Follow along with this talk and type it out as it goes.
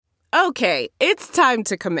Okay, it's time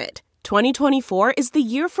to commit. 2024 is the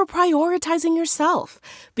year for prioritizing yourself.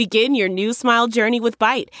 Begin your new smile journey with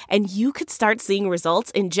Byte, and you could start seeing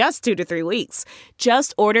results in just 2 to 3 weeks.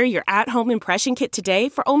 Just order your at-home impression kit today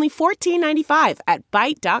for only $14.95 at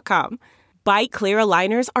Byte.com. Byte Clear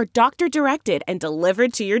aligners are doctor-directed and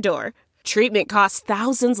delivered to your door. Treatment costs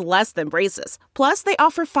thousands less than braces. Plus, they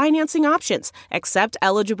offer financing options, accept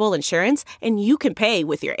eligible insurance, and you can pay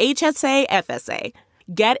with your HSA FSA.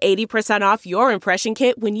 Get 80% off your impression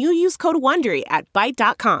kit when you use code WONDERY at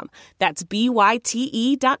Byte.com. That's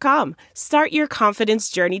BYTE.com. Start your confidence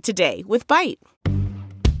journey today with Byte.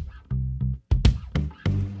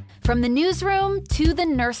 From the newsroom to the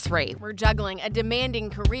nursery, we're juggling a demanding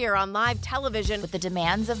career on live television with the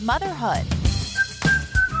demands of motherhood.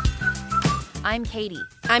 I'm Katie.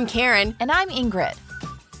 I'm Karen. And I'm Ingrid.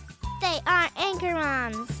 They are Anchor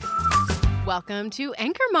Moms. Welcome to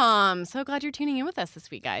Anchor Mom. So glad you're tuning in with us this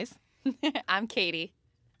week, guys. I'm Katie.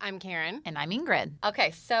 I'm Karen. And I'm Ingrid. Okay,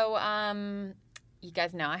 so you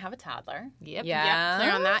guys know I have a toddler. Yep.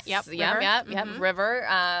 Clear on that. Yep. River,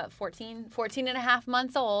 14 and a half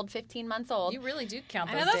months old, 15 months old. You really do count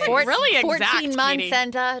I those know, that's days. like really exact, 14 months Katie.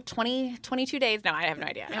 and 22 days. No, I have no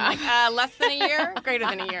idea. Less than a year? Greater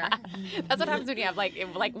than a year. That's what happens when you have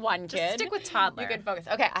like one kid. Just stick with toddler. You can focus.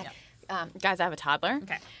 Okay, guys, I have a toddler.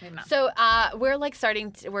 Okay, moving on. So we're like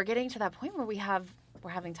we're getting to that point where we're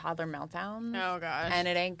having toddler meltdowns. Oh, gosh. And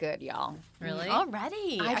it ain't good, y'all. Really?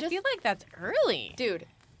 Already? I feel like that's early. Dude,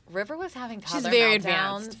 River was having toddler She's very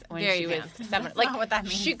meltdowns advanced. when Very she advanced. was 7. That's Like not what that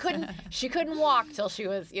means. She couldn't walk till she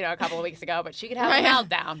was, a couple of weeks ago, but she could have a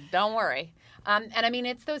meltdown. Don't worry. And I mean,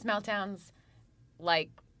 it's those meltdowns, like,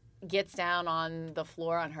 gets down on the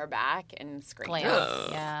floor on her back and screams.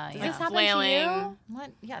 Yeah. Does this happen Flailing. to you?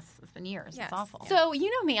 What? Yes, it's been years. Yes. It's awful. So you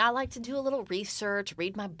know me. I like to do a little research,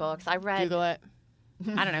 read my books. I read, Google it.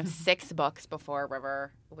 I don't know, 6 books before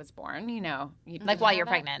River was born. Like while you're that?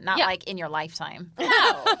 pregnant, not Yeah. like in your lifetime.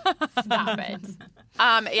 No, stop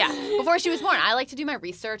it. Before she was born, I like to do my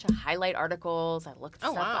research. I highlight articles. I look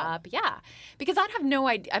stuff up. Yeah, because I'd have no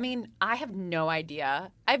idea. I mean, I have no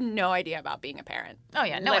idea. I have no idea about being a parent. Oh,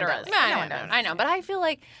 yeah. No one does. Literally. No one does. I know, but I feel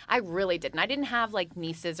like I really didn't. I didn't have like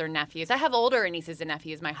nieces or nephews. I have older nieces and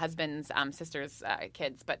nephews, my husband's sister's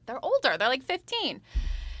kids, but they're older. They're like 15.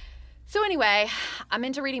 So anyway, I'm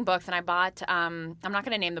into reading books, and I bought. I'm not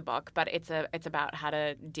going to name the book, but it's about how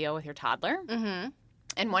to deal with your toddler. Mm-hmm.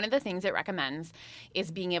 And one of the things it recommends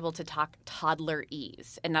is being able to talk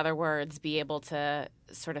toddlerese. In other words, be able to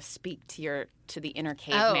sort of speak to the inner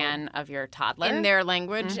caveman of your toddler. In their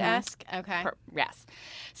language-esque? Okay. Yes.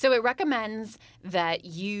 So it recommends that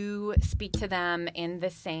you speak to them in the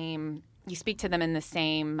same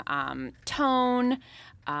tone.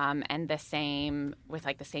 And the same with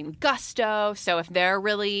like the same gusto. So if they're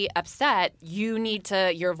really upset,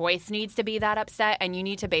 your voice needs to be that upset, and you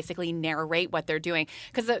need to basically narrate what they're doing.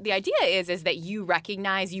 Because the idea is that you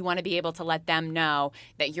want to be able to let them know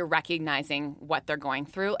that you're recognizing what they're going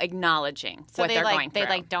through, acknowledging what they're going through.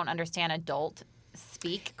 They don't understand adult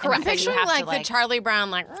speak. Correct. I'm picturing the Charlie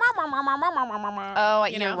Brown, like, oh,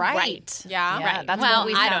 you're right. Yeah. Yeah, Right. that's Well, what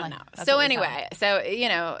we I sound don't like. know. That's So what we sound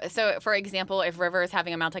anyway, so for example, if River is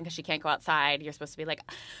having a meltdown because she can't go outside, you're supposed to be like,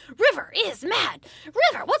 River is mad.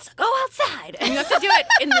 River wants to go outside. And you have to do it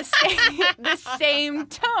in the same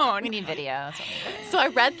tone. We need video. That's what we need. So I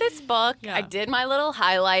read this book. Yeah. I did my little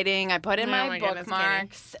highlighting. I put in Oh my my goodness,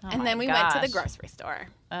 bookmarks. Katie. Oh and my then we went to the gosh. grocery store.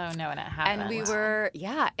 Oh, no, and it happened. And we were,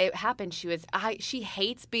 it happened. She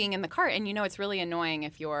hates being in the cart. And it's really annoying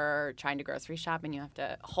if you're trying to grocery shop and you have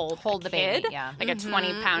to hold the kid, baby, yeah. like a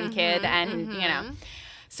 20-pound kid. And,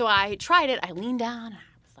 so I tried it. I leaned down. And I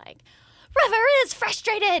was like, River is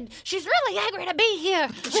frustrated. She's really angry to be here.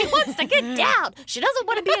 She wants to get down. She doesn't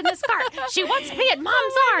want to be in this cart. She wants to be in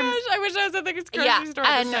Mom's arms. I wish I was at the grocery store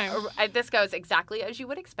and this time. this goes exactly as you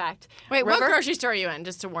would expect. Wait, what River- grocery store are you in?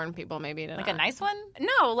 Just to warn people, maybe. Like a nice one?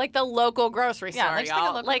 No, like the local grocery store, Yeah, just like a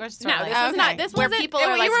y'all. local grocery store. No, this like- was not. This where wasn't. people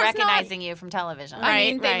are you like were not- recognizing you from television. I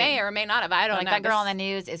mean, they Right. may or may not have. I don't like know. that girl on This- the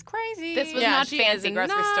news is crazy. This was Yeah, not she fancy is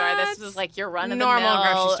grocery store. This nuts. was like your run of the Normal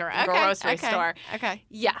mill grocery store. Okay, grocery okay, store. Okay.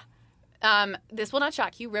 Yeah. This will not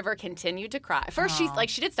shock you. River continued to cry. First,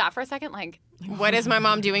 she did stop for a second, like, What is my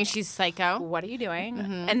mom doing? She's psycho. what are you doing?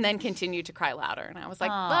 And then continued to cry louder. And I was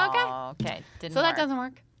like, Oh, okay. okay. Didn't So work. that doesn't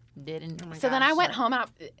work. Didn't. So then I went home out,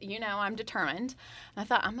 I'm determined. And I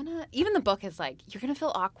thought, even the book is like, you're going to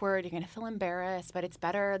feel awkward, you're going to feel embarrassed, but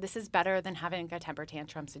this is better than having a temper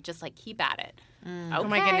tantrum. So just like keep at it. Okay. Oh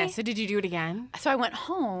my goodness. So did you do it again? So I went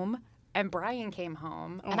home and Brian came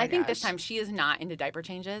home. and my I think this gosh. time she is not into diaper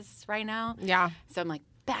changes right now. Yeah. So I'm like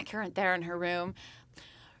back here and there in her room.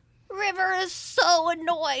 River is so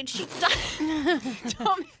annoyed. She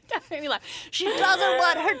don't make me laugh. She doesn't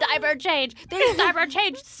want her diaper changed. These diaper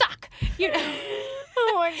changes suck. You know.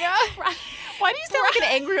 Oh my god. Why do you sound like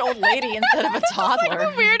an angry old lady instead of a toddler? Like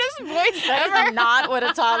the weirdest voice That ever. is not what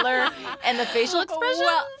a toddler and the facial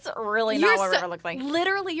expressions really not what River looked like.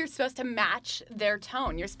 Literally, you're supposed to match their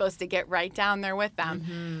tone. You're supposed to get right down there with them.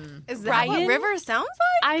 Mm-hmm. Is that what River sounds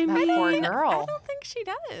like? I mean, Poor girl. I don't think she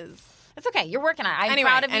does. It's okay. You're working on it. I'm Anyway,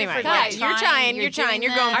 proud of you for guys, you're trying. You're doing going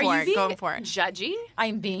this. for are it. you Going being for it. judgy?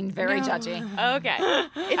 I'm being very judgy. Okay.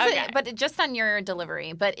 Okay. But just on your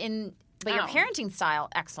delivery, but your Oh. parenting style,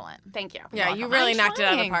 excellent. Thank you. Yeah, you really I'm knocked it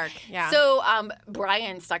out of the trying. park. Yeah. So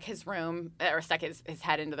Brian stuck his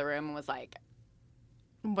head into the room and was like,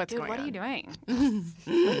 what's dude, going what on? are you doing?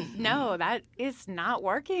 No, that is not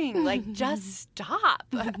working. Like, just stop.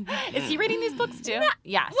 Is he reading these books too?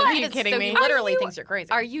 Yeah. What? Are you kidding me? He literally thinks you're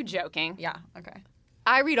crazy. Are you joking? Yeah. Okay.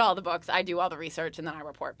 I read all the books. I do all the research, and then I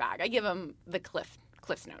report back. I give him the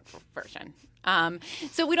Cliff's Note version.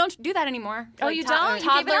 So we don't do that anymore. Oh, you don't? You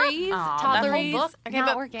gave it up? Toddlerese. Aw, that whole book Okay, not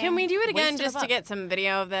but working. can we do it again Wasted a just to book. get some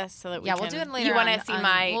video of this so that we Yeah, can... we'll do it later. You want on- to see on-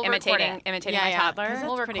 my we'll record imitating it. my toddler? 'cause that's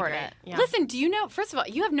We'll pretty record great. it. Yeah. Listen, do you know, first of all,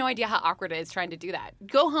 you have no idea how awkward it is trying to do that.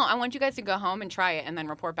 Go home. I want you guys to go home and try it and then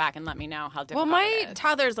report back and let me know how difficult Well, my it is.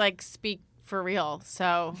 toddlers like speak for real,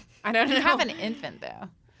 so I don't know. You have an infant though.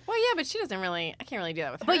 Well, yeah, but she doesn't really. I can't really do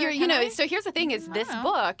that with her. But can I? so here's the thing: is this know.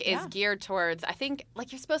 book is Yeah. geared towards. I think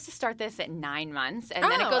like you're supposed to start this at 9 months, and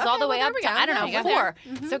then it Oh, goes all okay, the way well, up there we to go. I don't There know you go. 4.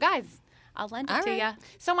 Mm-hmm. So guys, I'll lend it All to right. you.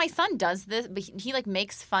 So my son does this, but he like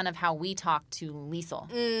makes fun of how we talk to Liesel.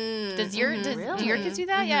 Does your do your kids do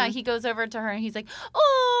that? Yeah, he goes over to her and he's like,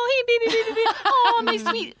 "Oh, hey, baby, baby, baby, oh,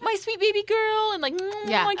 my sweet baby girl," and like,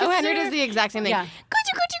 Yeah. I Oh, kiss Henry her. does the exact same thing. Yeah.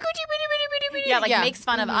 Yeah, like Yeah. makes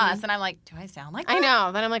fun of us, and I'm like, do I sound like that? I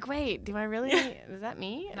know. Then I'm like, wait, do I really? Is that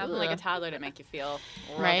me? Nothing like a toddler to make you feel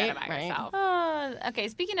real Right, good about right. yourself. Okay,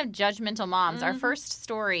 speaking of judgmental moms, our first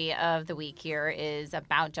story of the week here is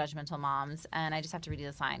about judgmental moms, and I just have to read you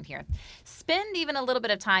the sign here. Spend even a little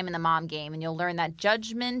bit of time in the mom game, and you'll learn that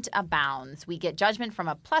judgment abounds. We get judgment from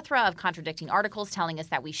a plethora of contradicting articles telling us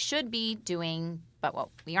that we should be doing, but what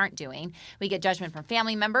we aren't doing. We get judgment from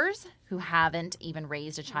family members who haven't even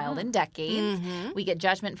raised a child in decades. We get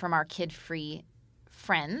judgment from our kid-free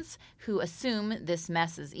friends who assume this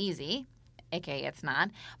mess is easy. AKA it's not.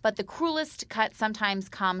 But the cruelest cut sometimes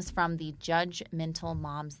comes from the judgmental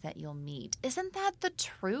moms that you'll meet. Isn't that the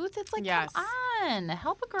truth? It's like, Yes. come on,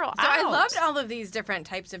 help a girl So out. I loved all of these different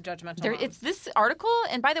types of judgmental moms. It's this article,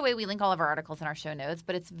 and by the way, we link all of our articles in our show notes,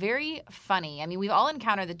 but it's very funny. I mean, we've all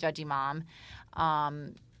encountered the judgy mom,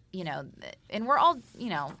 you know, and we're all, you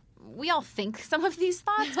know, we all think some of these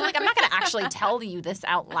thoughts, but like, I'm not going to actually tell you this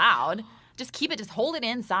out loud. Just keep it, just hold it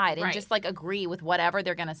inside and Right. just like agree with whatever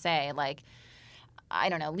they're going to say. Like, I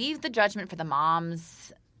don't know, leave the judgment for the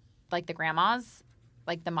moms, like the grandmas,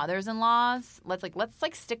 like the mothers-in-laws.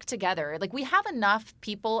 Let's stick together. Like, we have enough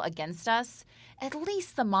people against us. At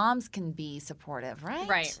least the moms can be supportive, right?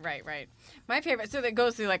 Right. My favorite, so that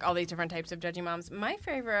goes through like all these different types of judging moms. My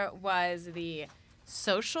favorite was the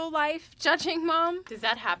social life judging mom. Does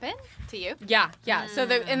that happen to you? Yeah. So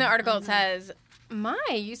in the article it says, "My,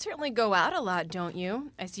 you certainly go out a lot, don't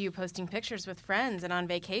you? I see you posting pictures with friends and on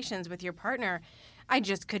vacations with your partner. I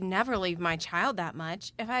just could never leave my child that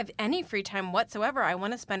much. If I have any free time whatsoever, I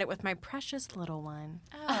want to spend it with my precious little one."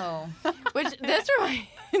 Oh, Which this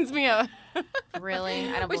reminds me of. really?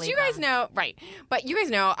 I don't Which believe you guys them. know, right? But you guys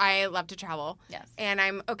know I love to travel. Yes. And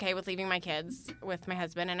I'm okay with leaving my kids with my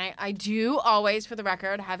husband. And I do always, for the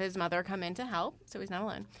record, have his mother come in to help, so he's not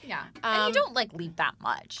alone. Yeah. And you don't like leave that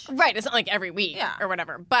much. Right. It's not like every week Yeah. or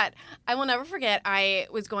whatever. But I will never forget, I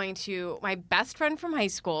was going to my best friend from high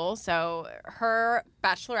school, so her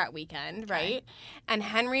bachelorette weekend, right? And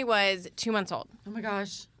Henry was 2 months old. Oh my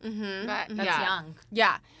gosh. Mm-hmm. That's Yeah. young.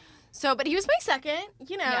 Yeah. So, but he was my second,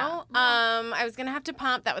 you know. Yeah. I was going to have to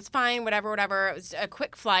pump. That was fine, whatever. It was a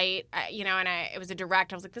quick flight, you know, and it was a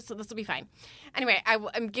direct. I was like, this will be fine. Anyway,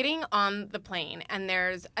 I'm getting on the plane, and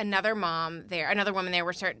there's another woman there.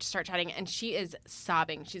 We start chatting, and she is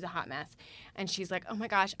sobbing. She's a hot mess. And she's like, oh, my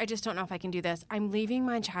gosh, I just don't know if I can do this. I'm leaving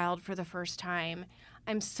my child for the first time.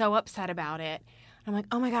 I'm so upset about it. I'm like,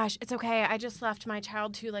 oh, my gosh, it's okay. I just left my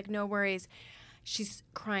child too. Like, no worries. She's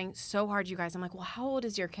crying so hard, you guys. I'm like, well, how old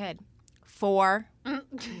is your kid? 4.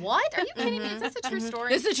 What? Are you kidding me? Is this a true story?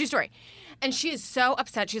 This is a true story. And she is so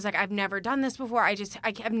upset. She's like, I've never done this before.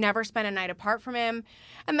 I've never spent a night apart from him.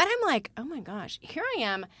 And then I'm like, oh my gosh, here I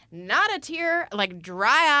am, not a tear, like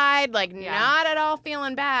dry-eyed, like not at all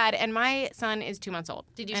feeling bad. And my son is 2 months old.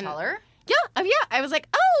 Did you And tell her? Yeah. I was like,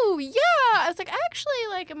 oh, yeah. I was like, actually,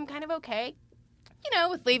 like, I'm kind of okay,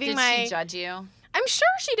 with leaving Did she judge you? I'm sure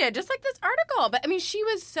she did, just like this article. But, I mean, she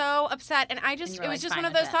was so upset. And it was just one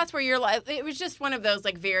of those thoughts where you're like, it was just one of those,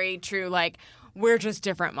 like, very true, like, we're just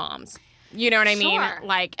different moms. You know what I mean?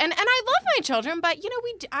 Like, and I love my children, but,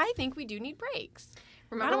 I think we do need breaks.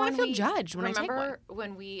 I don't want to feel judged when I take one. Remember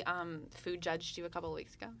when we food judged you a couple of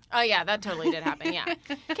weeks ago? Oh, yeah, that totally did happen, yeah.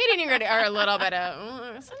 Katie and Ingrid are a little bit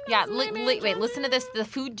of... Yeah, wait, listen to this. The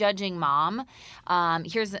food judging mom.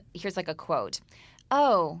 Here's like a quote.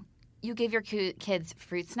 Oh, you gave your kids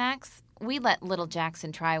fruit snacks? We let little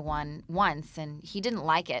Jackson try one once, and he didn't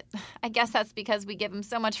like it. I guess that's because we give him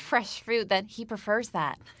so much fresh fruit that he prefers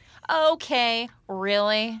that. Okay,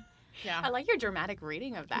 really? Yeah. I like your dramatic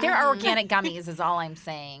reading of that. They're organic gummies is all I'm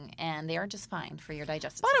saying, and they are just fine for your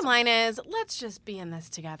digestive Bottom system. line is, let's just be in this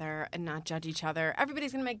together and not judge each other.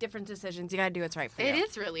 Everybody's going to make different decisions. You got to do what's right for you. It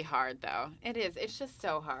is really hard, though. It is. It's just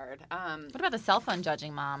so hard. What about the cell phone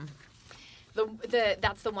judging mom?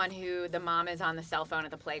 That's the one who the mom is on the cell phone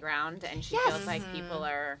at the playground, and she feels like people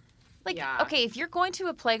are... Like, okay, if you're going to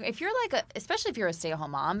a playground, if you're like especially if you're a stay-at-home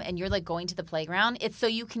mom and you're like going to the playground, it's so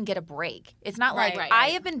you can get a break. It's not like, I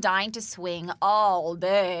have been dying to swing all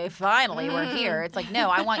day. Finally, we're here. It's like, no,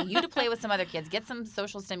 I want you to play with some other kids, get some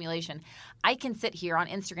social stimulation. I can sit here on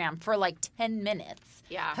Instagram for like 10 minutes,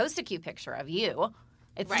 post a cute picture of you.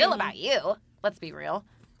 It's still about you. Let's be real.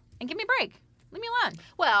 And give me a break. Leave me alone.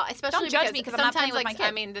 Well, especially don't judge me because I'm not playing with my kid.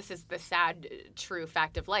 I mean, this is the sad, true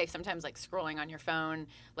fact of life. Sometimes, like scrolling on your phone,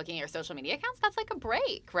 looking at your social media accounts, that's like a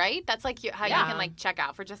break, right? That's like how you can like check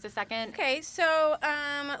out for just a second. Okay, so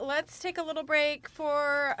let's take a little break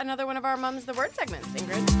for another one of our Mums the Word segments,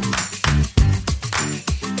 Ingrid.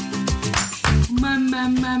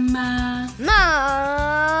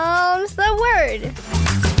 Mom's the Word.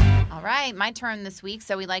 All right, my turn this week.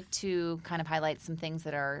 So we like to kind of highlight some things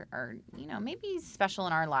that are maybe special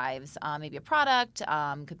in our lives. Maybe a product,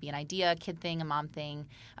 could be an idea, a kid thing, a mom thing,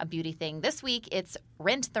 a beauty thing. This week, it's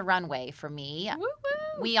Rent the Runway for me.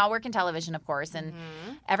 Woo-woo. We all work in television, of course, and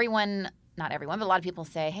not everyone, but a lot of people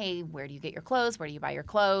say, hey, where do you get your clothes? Where do you buy your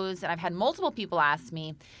clothes? And I've had multiple people ask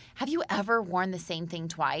me, have you ever worn the same thing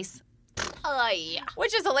twice? Yeah.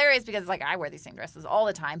 Which is hilarious because, like, I wear these same dresses all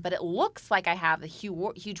the time, but it looks like I have a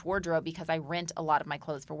huge wardrobe because I rent a lot of my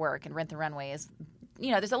clothes for work, and Rent the Runway is,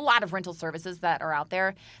 there's a lot of rental services that are out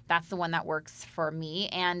there. That's the one that works for me.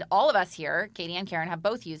 And all of us here, Katie and Karen, have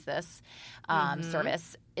both used this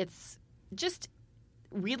service. It's just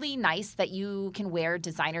really nice that you can wear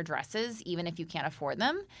designer dresses even if you can't afford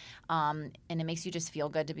them. And it makes you just feel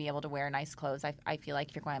good to be able to wear nice clothes. I feel like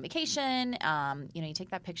if you're going on vacation, you take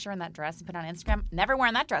that picture in that dress and put it on Instagram. Never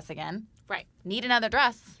wearing that dress again. Right. Need another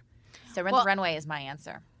dress. So Rent the Runway is my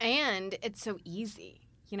answer. And it's so easy.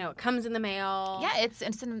 It comes in the mail. Yeah, it's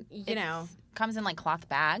comes in like cloth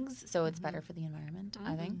bags, so it's better for the environment,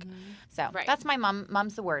 I think. So that's my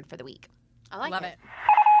Mom's the Word for the week. I love it.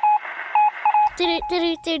 From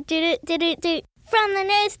the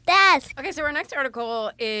news desk. Okay, so our next article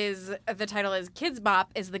the title is Kids Bop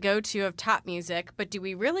is the go-to of top music, but do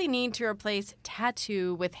we really need to replace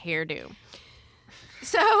tattoo with hairdo?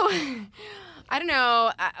 So, I don't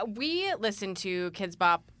know. We listen to Kids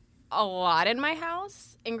Bop a lot in my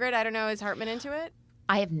house. Ingrid, I don't know, is Hartman into it?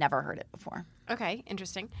 I have never heard it before. Okay,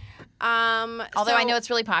 interesting. Although I know it's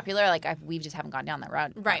really popular, we just haven't gone down that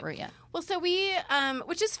route yet. Well, so we,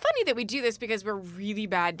 which is funny that we do this because we're really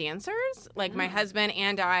bad dancers, like my husband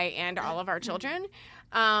and I and all of our children.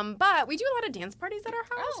 But we do a lot of dance parties at our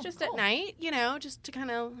house at night, just to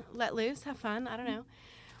kind of let loose, have fun. I don't know.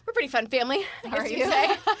 We're a pretty fun family, I guess you could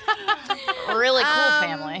say. Really cool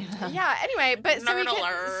family. Yeah, anyway, but so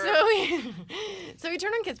we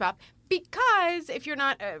turn on Kids Bop because if you're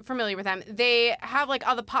not familiar with them, they have like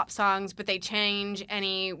all the pop songs, but they change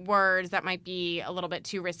any words that might be a little bit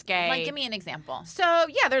too risque. Like, give me an example. So,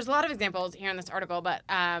 yeah, there's a lot of examples here in this article, but,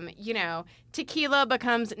 tequila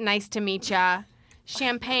becomes nice to meet ya.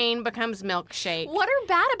 Champagne becomes milkshake. What are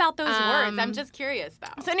bad about those words? I'm just curious,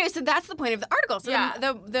 though. So anyway, that's the point of the article. So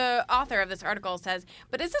the author of this article says,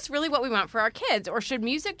 but is this really what we want for our kids? Or should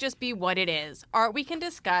music just be what it is? Art we can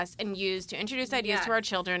discuss and use to introduce ideas to our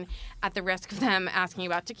children at the risk of them asking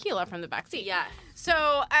about tequila from the backseat. Yes. So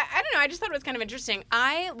I don't know. I just thought it was kind of interesting.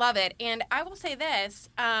 I love it. And I will say this,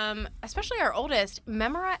 especially our oldest,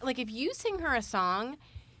 memorize, like if you sing her a song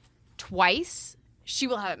twice, she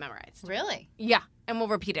will have it memorized. Really? Yeah. and we'll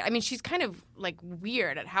repeat it. I mean, she's kind of like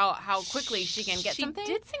weird at how quickly she can get something.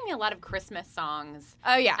 She did sing me a lot of Christmas songs.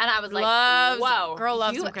 Oh yeah, and I was like, whoa, girl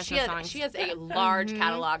loves some Christmas songs. She has a large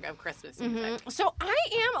catalog of Christmas music. So I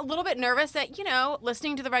am a little bit nervous that,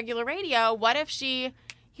 listening to the regular radio, what if she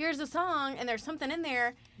hears a song and there's something in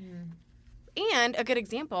there? And a good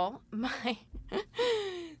example,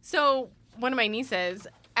 so one of my nieces,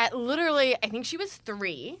 at literally, I think she was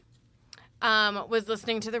 3, was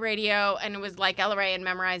listening to the radio and was like Ella Ray and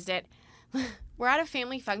memorized it. We're at a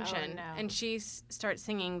family function, and she starts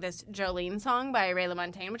singing this Jolene song by Ray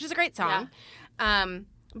LaMontagne, which is a great song. Yeah.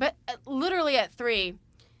 But literally at 3,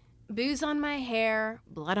 booze on my hair,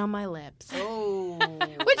 blood on my lips. Oh.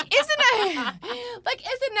 Which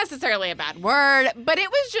isn't necessarily a bad word, but it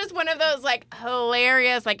was just one of those,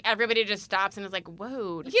 hilarious, everybody just stops and is like,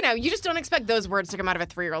 whoa. You just don't expect those words to come out of a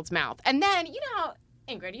 3-year-old's mouth. And then,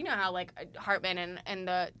 Ingrid, you know how, Hartman and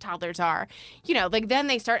the toddlers are. Then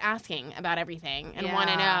they start asking about everything and want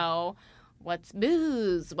to know what's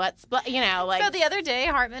booze, what's, So the other day,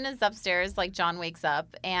 Hartman is upstairs, John wakes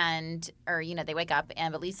up they wake up,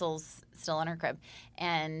 but Liesel's still in her crib.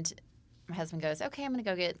 And my husband goes, okay, I'm going to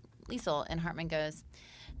go get Liesel. And Hartman goes,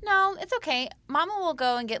 no, it's okay. Mama will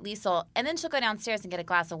go and get Liesel, and then she'll go downstairs and get a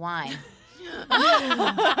glass of wine.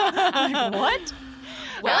 What?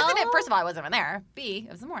 Well, wasn't it? First of all, I wasn't even there. B,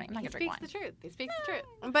 it was the morning. I'm not going to drink wine. He speaks the truth.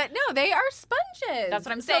 But no, they are sponges. That's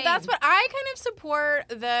what I'm saying. So that's what I kind of support.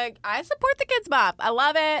 I support the Kids Bop. I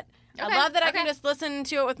love it. Okay. I love that I can just listen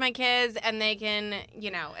to it with my kids and they can, I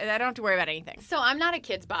don't have to worry about anything. So I'm not a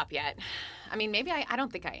Kids Bop yet. I mean, maybe I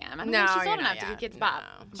don't think I am. I don't think she's old enough to do Kids Bop.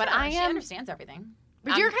 But she understands everything.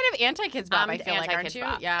 But you're kind of anti-Kids Bop, I feel like, aren't you?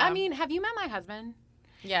 Yeah. I mean, have you met my husband?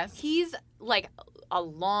 Yes. He's a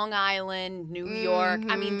Long Island, New York.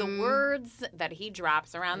 I mean, the words that he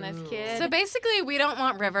drops around this kid. So basically, we don't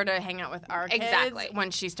want River to hang out with our kids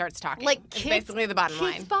when she starts talking. It's basically the bottom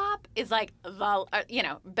line. Kids Bop is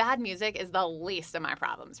bad music is the least of my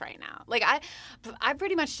problems right now. I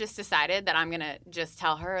pretty much just decided that I'm going to just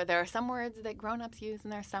tell her there are some words that grown-ups use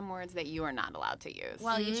and there are some words that you are not allowed to use.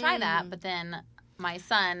 Well, you try that, but then my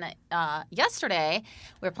son, yesterday,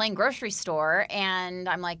 we were playing grocery store, and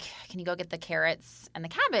I'm like, can you go get the carrots and the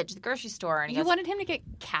cabbage at the grocery store? And he goes, wanted him to get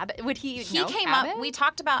cabbage? Would he know came cabbage? up, we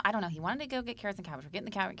talked about, I don't know, he wanted to go get carrots and cabbage. We're getting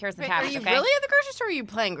the carrots and cabbage, Are you really at the grocery store, or are you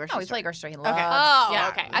playing grocery store? No, we play grocery store. He loves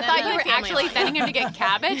okay. I thought you were actually sending him to get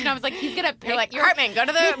cabbage, and I was like, he's going to pick. You're like, Hartman, go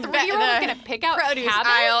to the 3-year-old's going to pick out produce cabbage?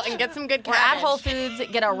 aisle and get some good cabbage. We're at Whole Foods,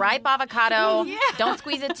 get a ripe avocado. Don't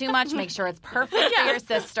squeeze it too much. Make sure it's perfect for your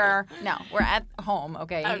sister. No, we're at home,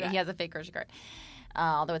 okay? He has a fake grocery cart.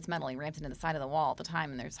 Although it's metal, he ramps into the side of the wall all the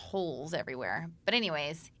time, and there's holes everywhere. But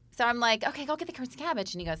anyways, so I'm like, okay, go get the carrots and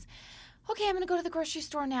cabbage. And he goes, okay, I'm going to go to the grocery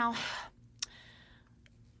store now.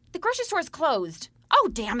 The grocery store is closed. Oh,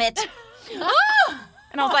 damn it. And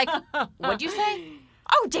I was like, what'd you say?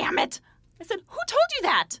 Oh, damn it. I said, who told you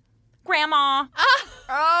that? Grandma.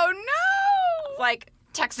 Oh, no. I was like,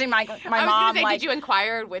 texting my I was mom, say, did you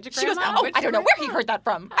inquire which grandma? She goes, I don't know where he heard that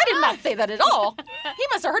from. I did not say that at all. He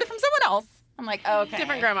must have heard it from someone else. I'm like, okay.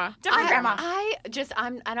 Different grandma. I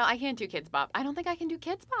can't do Kids Bop. I don't think I can do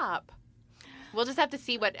Kids Bop. We'll just have to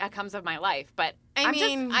see what comes of my life. But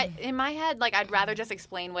in my head, I'd rather just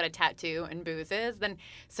explain what a tattoo and booze is than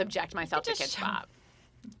subject myself to Kids Bop.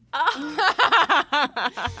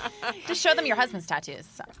 Just show them your husband's tattoos.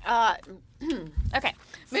 So. Okay.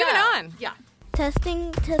 Moving on. Yeah.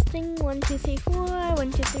 Testing, 1, 2, 3, 4,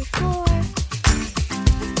 1, 2, 3, 4.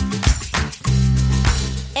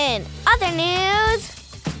 In other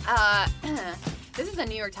news, this is a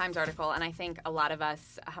New York Times article, and I think a lot of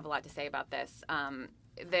us have a lot to say about this.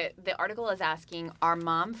 The article is asking, are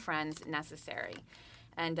mom friends necessary?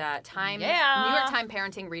 And New York Times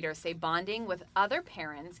parenting readers say bonding with other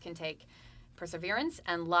parents can take perseverance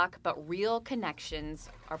and luck, but real connections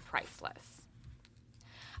are priceless.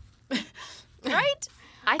 Right?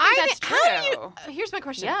 I think that's true. Here's my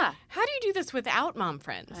question. Yeah. How do you do this without mom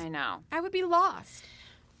friends? I know. I would be lost.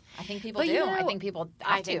 I think people do. I think people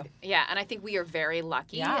have to. Yeah, and I think we are very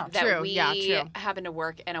lucky that we happen to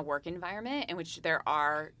work in a work environment in which there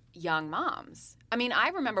are young moms. I mean, I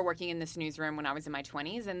remember working in this newsroom when I was in my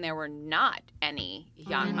 20s, and there were not any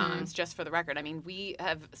young moms, just for the record. I mean, we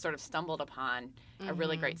have sort of stumbled upon a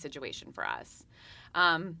really great situation for us.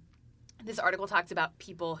 This article talks about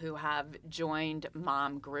people who have joined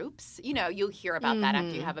mom groups. You know, you'll hear about that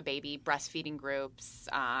after you have a baby, breastfeeding groups,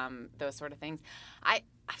 those sort of things. I've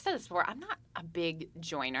said this before. I'm not a big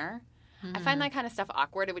joiner. I find that kind of stuff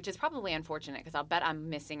awkward, which is probably unfortunate because I'll bet I'm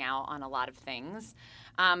missing out on a lot of things.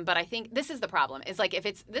 But I think this is the problem. Is like if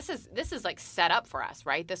this is like set up for us,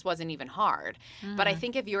 right? This wasn't even hard. But I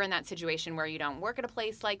think if you're in that situation where you don't work at a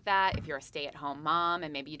place like that, if you're a stay-at-home mom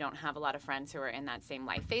and maybe you don't have a lot of friends who are in that same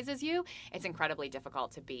life phase as you, it's incredibly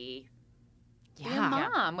difficult to be a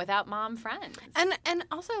mom without mom friends. And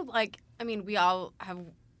also, like, I mean, we all have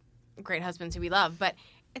great husbands who we love, but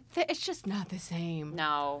it's just not the same.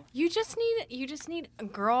 No. You just need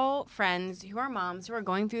girl friends who are moms who are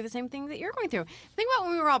going through the same thing that you're going through. Think about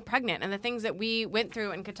when we were all pregnant and the things that we went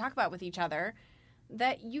through and could talk about with each other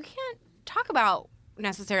that you can't talk about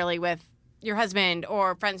necessarily with your husband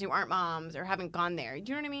or friends who aren't moms or haven't gone there.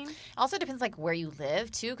 Do you know what I mean? Also depends like where you live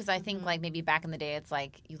too, because I think like maybe back in the day it's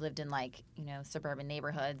like you lived in like, you know, suburban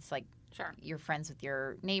neighborhoods, like Sure. you're friends with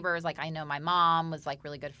your neighbors. Like I know my mom was like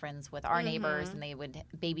really good friends with our neighbors and they would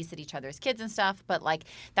babysit each other's kids and stuff. But like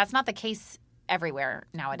that's not the case everywhere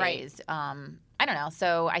nowadays. Right. I don't know.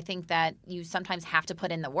 So I think that you sometimes have to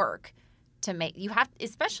put in the work to make you have,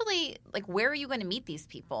 especially like where are you going to meet these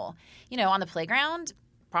people? You know, on the playground.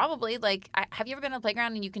 Probably. Like, have you ever been on the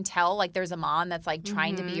playground and you can tell, like, there's a mom that's, like,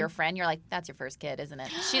 trying to be your friend? You're like, that's your first kid, isn't it?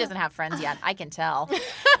 She doesn't have friends yet. I can tell.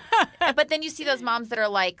 But then you see those moms that are,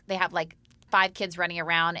 like, they have, like, 5 kids running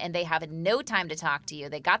around and they have no time to talk to you.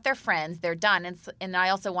 They got their friends. They're done. And I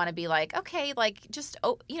also want to be like, okay, like, just,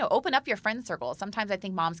 open up your friend circle. Sometimes I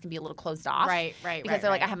think moms can be a little closed off. Right. Because they're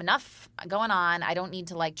like, I have enough going on. I don't need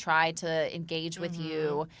to, like, try to engage with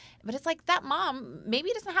you. But it's like that mom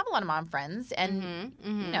maybe doesn't have a lot of mom friends and,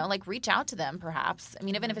 you know, like reach out to them perhaps. I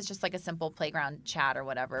mean, even if it's just like a simple playground chat or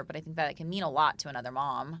whatever, but I think that it can mean a lot to another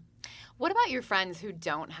mom. What about your friends who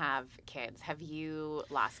don't have kids? Have you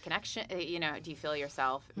lost connection? You know, do you feel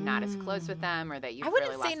yourself not as close with them or that you've I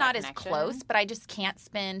wouldn't really say lost not that as connection? close, but I just can't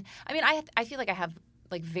spend – I mean, I feel like I have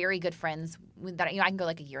like very good friends that, you know, I can go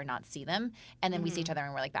like a year and not see them and then we see each other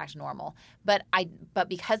and we're like back to normal. But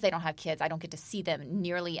because they don't have kids, I don't get to see them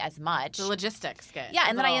nearly as much. The logistics get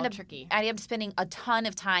and then I end up tricky. I end up spending a ton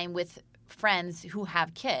of time with friends who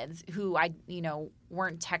have kids who I, you know,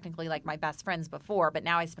 weren't technically like my best friends before, but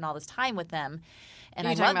now I spend all this time with them and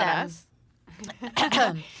I love them. Us?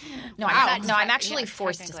 No, I'm actually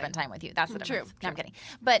forced to technically. spend time with you. That's the difference. True. No, I'm kidding.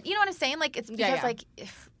 But you know what I'm saying? Like it's because yeah. like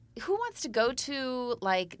who wants to go to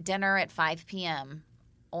like dinner at 5 p.m.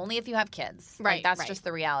 only if you have kids? Right, Like, that's right. just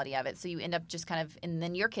the reality of it. So you end up just kind of, and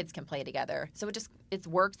then your kids can play together. So it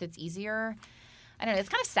works. It's easier. I don't know. It's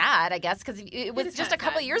kind of sad, I guess, because it was is just kinda a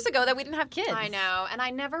couple sad. of years ago that we didn't have kids. I know. And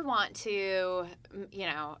I never want to, you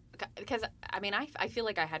know, because, I mean, I feel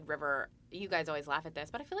like I had River. You guys always laugh at this,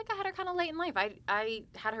 but I feel like I had her kind of late in life. I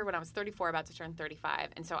had her when I was 34, about to turn 35.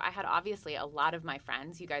 And so I had obviously a lot of my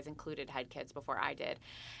friends, you guys included, had kids before I did.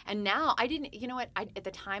 And now I didn't, you know what, at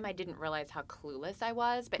the time I didn't realize how clueless I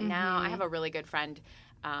was. But now I have a really good friend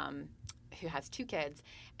who has 2 kids.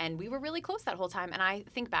 And we were really close that whole time. And I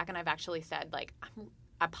think back and I've actually said, like, I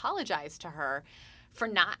apologize to her for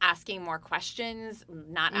not asking more questions,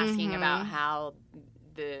 not asking about how's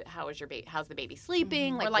the baby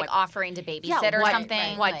sleeping, Or like offering to babysit or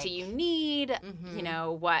something. What like, do you need? You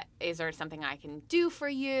know, what is there something I can do for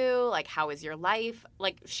you? Like, how is your life?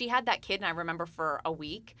 Like, she had that kid, and I remember for a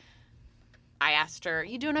week, I asked her,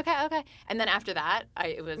 "You doing okay?" Okay, and then after that,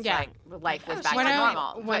 it was like life was back to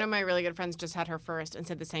normal. One of my really good friends just had her first and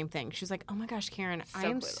said the same thing. She was like, "Oh my gosh, Karen, I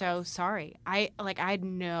am so sorry. I had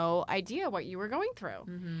no idea what you were going through."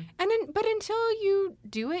 But until you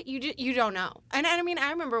do it, you don't know. And I mean,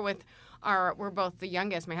 I remember we're both the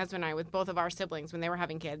youngest, my husband and I, with both of our siblings when they were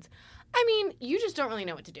having kids. I mean, you just don't really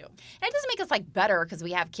know what to do. And it doesn't make us like better because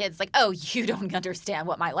we have kids. Like, oh, you don't understand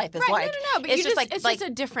what my life is like. No. But it's just it's just a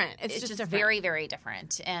different. It's just different. very, very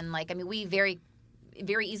different. And like, I mean, we very,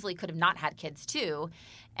 very easily could have not had kids too,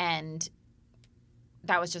 and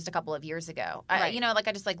that was just a couple of years ago. Right. You know, like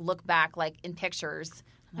I just like look back like in pictures.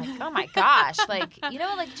 I'm like, oh my gosh, like you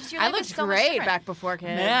know, like just your life I is looked so much great different. back before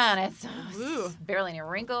kids. Man, it's barely any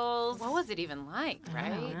wrinkles. What was it even like,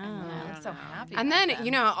 right? I'm so happy. And about then, that.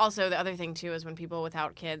 you know, also the other thing, too, is when people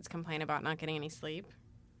without kids complain about not getting any sleep.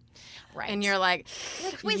 right? And you're like,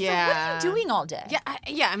 wait, yeah. so what are you doing all day?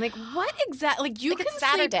 Yeah, I'm like, what exactly? Like, you Like, can it's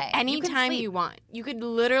Saturday. sleep anytime you want. You could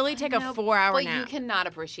literally take a 4-hour But nap. you cannot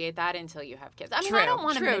appreciate that until you have kids. I mean, True, I don't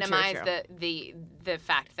want to true, minimize true. the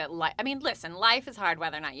fact that life. I mean, listen, life is hard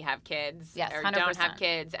whether or not you have kids Yes, or don't 100%. have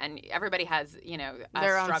kids, and everybody has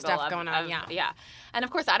Their own struggle stuff of, going on, of- yeah. And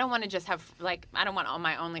of course, I don't want to just have I don't want all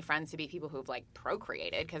my only friends to be people who've like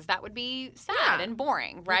procreated because that would be sad Yeah. and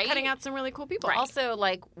boring, We're right? cutting out some really cool people. Also,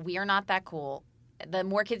 like, we are not that cool. The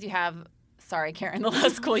more kids you have, Sorry, Karen, the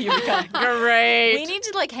less cool you become. Great. We need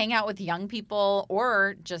to like hang out with young people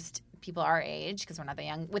or just people our age because we're not that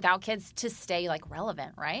young without kids to stay like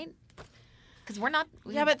relevant, right? Because we're not.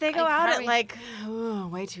 Yeah, but they go how out do at we- like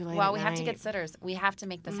way too late. Well, at we have to night. get sitters. We have to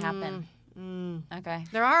make this happen. Okay.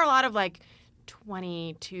 There are a lot of like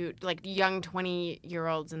 22, like young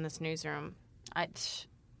 20-year-olds in this newsroom.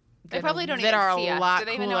 They probably don't that even are see a us. lot Do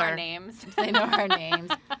they even know our cooler. names? They know our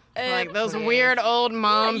names. Like those Please. weird old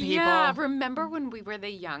mom people. Yeah, remember when we were the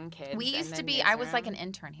young kids? We in used the to be. I was like newsroom? an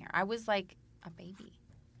intern here. I was like a baby.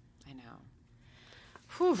 I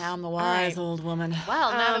know. Now I'm the wise old woman.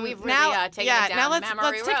 Well, now that we've really taken it down now the let's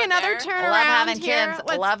memory take road another there. turn Love around having here.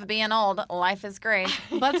 kids. Love being old. Life is great.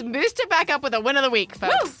 Let's boost it back up with a win of the week,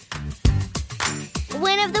 folks.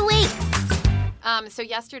 Win of the week. So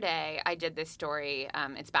yesterday I did this story.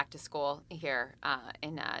 It's back to school here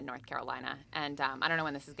in North Carolina, and I don't know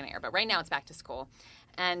when this is going to air, but right now it's back to school.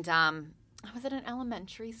 And I was at an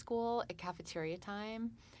elementary school at cafeteria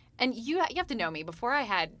time, and you have to know me. Before I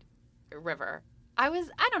had River, I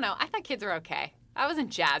don't know. I thought kids were okay. I wasn't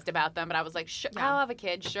jazzed about them, but I was like, sure, I'll have a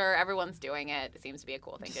kid. Sure, everyone's doing it. It seems to be a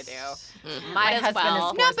cool thing to do. Might as husband is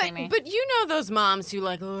well. No, forcing me. But you know those moms who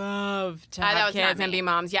like love to that have was not kids and me. be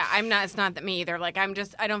moms. Yeah, I'm not. It's not that me either. Like I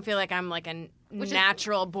don't feel like I'm like a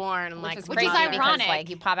natural born like. is Crazy ironic. because like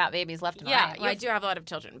you pop out babies left and Yeah, right. Well, I do have a lot of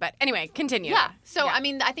children, but anyway, continue. Yeah. So, I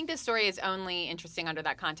mean, I think this story is only interesting under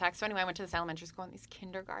that context. So, anyway, I went to this elementary school and these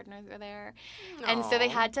kindergartners were there. And so they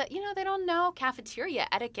had to, they don't know cafeteria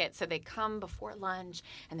etiquette. So they come before lunch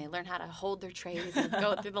and they learn how to hold their trays and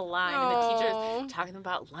go through the line. And the teacher's talking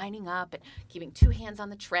about lining up and keeping 2 hands on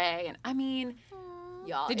the tray. And I mean,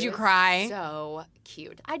 y'all. Did it you was cry? So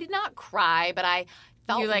cute. I did not cry, but I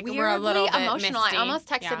felt You, like, were a weirdly little bit emotional. misty. I almost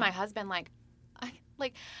texted Yeah. my husband,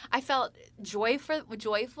 I felt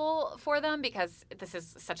joyful for them because this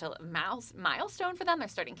is such a milestone for them. They're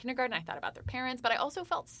starting kindergarten. I thought about their parents, but I also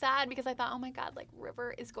felt sad because I thought, oh my God, like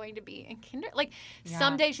River is going to be in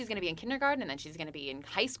someday she's going to be in kindergarten, and then she's going to be in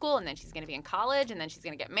high school, and then she's going to be in college, and then she's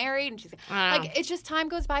going to get married, and it's just time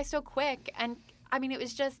goes by so quick. And I mean, it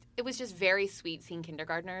was just very sweet seeing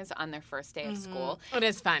kindergartners on their first day of school. It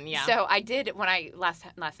is fun. Yeah. So I did when last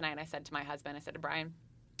night I said to my husband, I said to Brian,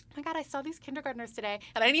 oh my God, I saw these kindergartners today.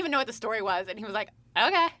 And I didn't even know what the story was. And he was like,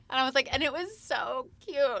 okay. And I was like, and it was so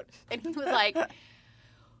cute. And he was like,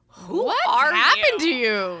 what's happened to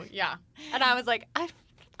you? Yeah. And I was like, I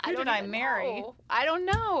Who don't did I even marry? know. I don't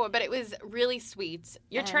know. But it was really sweet.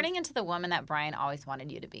 You're And turning into the woman that Brian always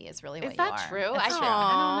wanted you to be. Is really what Is you that are. true? It's I true.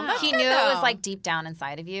 don't know. He knew it was like deep down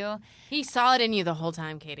inside of you. He saw it in you the whole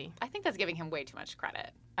time, Katie. I think that's giving him way too much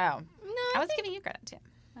credit. Oh, I was giving you credit too.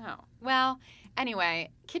 Oh. Well, anyway,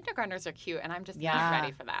 kindergartners are cute, and I'm just Yeah. not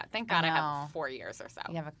ready for that. Thank God I know. have 4 years or so.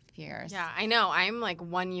 You have a few years. Yeah, I know. I'm like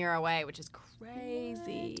 1 year away, which is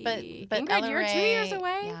crazy. But Ingrid, you're 2 years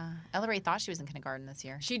away? Yeah, Ella Ray thought she was in kindergarten this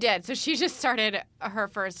year. She did. So she just started her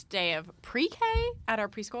first day of pre-K at our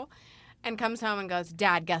preschool and comes home and goes,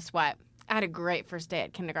 Dad, guess what? I had a great first day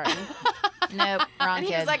at kindergarten. Nope, wrong And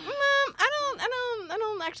kid. he was like, Mom, I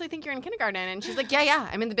don't actually think you're in kindergarten. And she's like, yeah,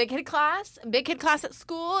 I'm in the big kid class at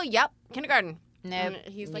school. Yep, kindergarten. Nope. And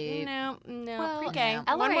he's like, Nope. no, Well, pre-K. no.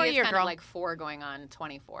 Ella One Ray more is year, kind girl. of like 4 going on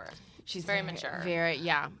 24. She's very mature. Very,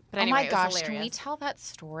 yeah. But Oh anyway, my it was gosh, can we hilarious. tell that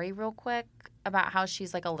story real quick about how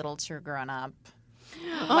she's like a little too grown up?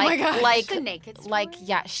 Oh my gosh. Like The naked story? Like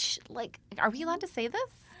yeah, are we allowed to say this?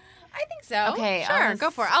 I think so. Okay, sure, I'll go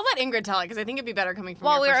for it. I'll let Ingrid tell it because I think it'd be better coming from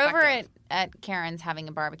Well, we your were over perspective. at Karen's having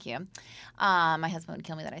a barbecue. My husband would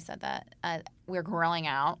kill me that I said that. We're grilling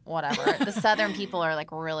out, whatever. The Southern people are like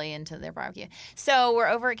really into their barbecue. So we're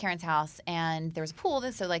over at Karen's house, and there was a pool,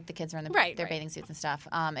 so like the kids are in their bathing suits and stuff.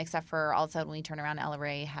 Except for all of a sudden when we turn around, Ella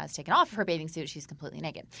Ray has taken off her bathing suit. She's completely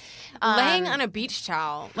naked, laying on a beach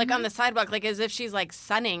towel, like on the sidewalk, like as if she's like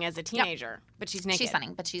sunning as a teenager, but she's naked. She's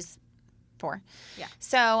sunning, but she's 4. Yeah.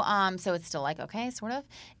 So, so it's still like okay, sort of.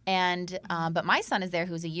 And but my son is there,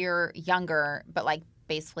 who's a year younger, but like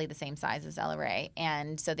basically the same size as Ella Ray,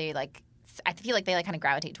 and so they like. I feel like they like kind of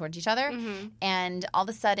gravitate towards each other. Mm-hmm. And all of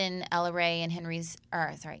a sudden, Ella Ray and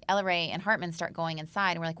Hartman start going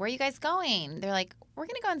inside, and we're like, "Where are you guys going?" They're like, "We're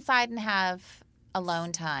going to go inside and have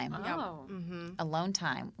alone time." Oh. Alone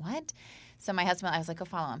time. What? So my husband, I was like, "Go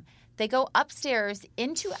follow him." They go upstairs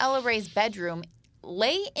into Ella Ray's bedroom,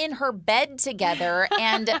 lay in her bed together,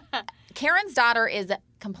 and Karen's daughter is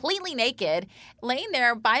completely naked, laying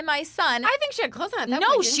there by my son. I think she had clothes on at that No,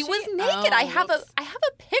 point, didn't she was Oh, naked. I have whoops. a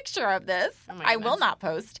picture of this. my I will goodness. not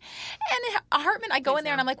post. And Hartman, I go in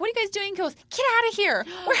there and I'm like, "What are you guys doing?" He goes, "Get out of here.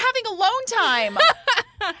 We're having alone time." And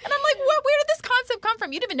I'm like, "Where did this concept come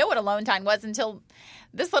from?" You didn't even know what alone time was until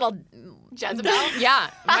This little Jezebel. Yeah,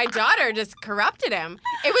 my daughter just corrupted him.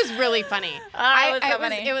 It was really funny. It was so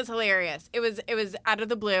funny. It was hilarious. It was out of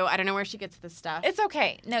the blue. I don't know where she gets this stuff. It's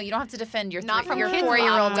okay. No, you don't have to defend your Not from your Kids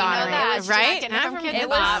 4-year-old Bop. daughter. We know that. It was right? Not Not from from Kids Kids It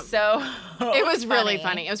Bop. was so. It was really funny.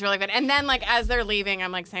 funny. It was really funny. And then, like, as they're leaving,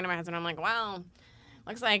 I'm like saying to my husband, I'm like, wow,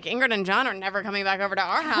 looks like Ingrid and John are never coming back over to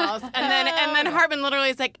our house. And then Hartman literally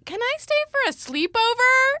is like, can I stay for a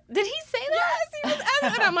sleepover? Did he say that? Yes, he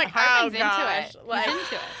was. And I'm like, Hartman's oh gosh. into it. Like, He's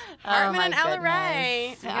into it. Hartman Oh, and my Ella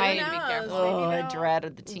Ray. goodness. Who I need to be knows? careful. Oh, Maybe I they'll- dread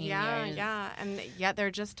of the teen Yeah, years. yeah. And yet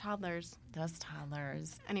they're just toddlers. Those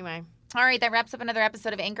toddlers. Anyway. All right, that wraps up another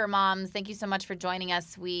episode of Anchor Moms. Thank you so much for joining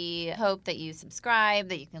us. We hope that you subscribe,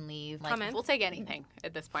 that you can leave Comments. We'll take anything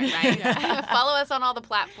at this point, right? Follow us on all the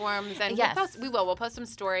platforms, and Yes. we'll post some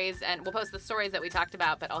stories, and we'll post the stories that we talked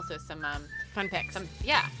about, but also some Fun pics. some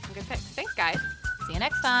good pics. Thanks, guys. See you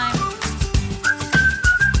next time.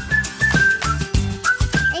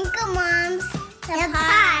 Anchor Moms, the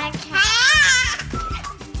podcast.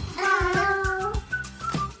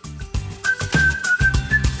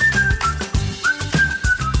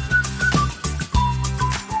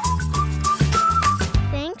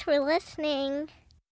 Thanks for listening.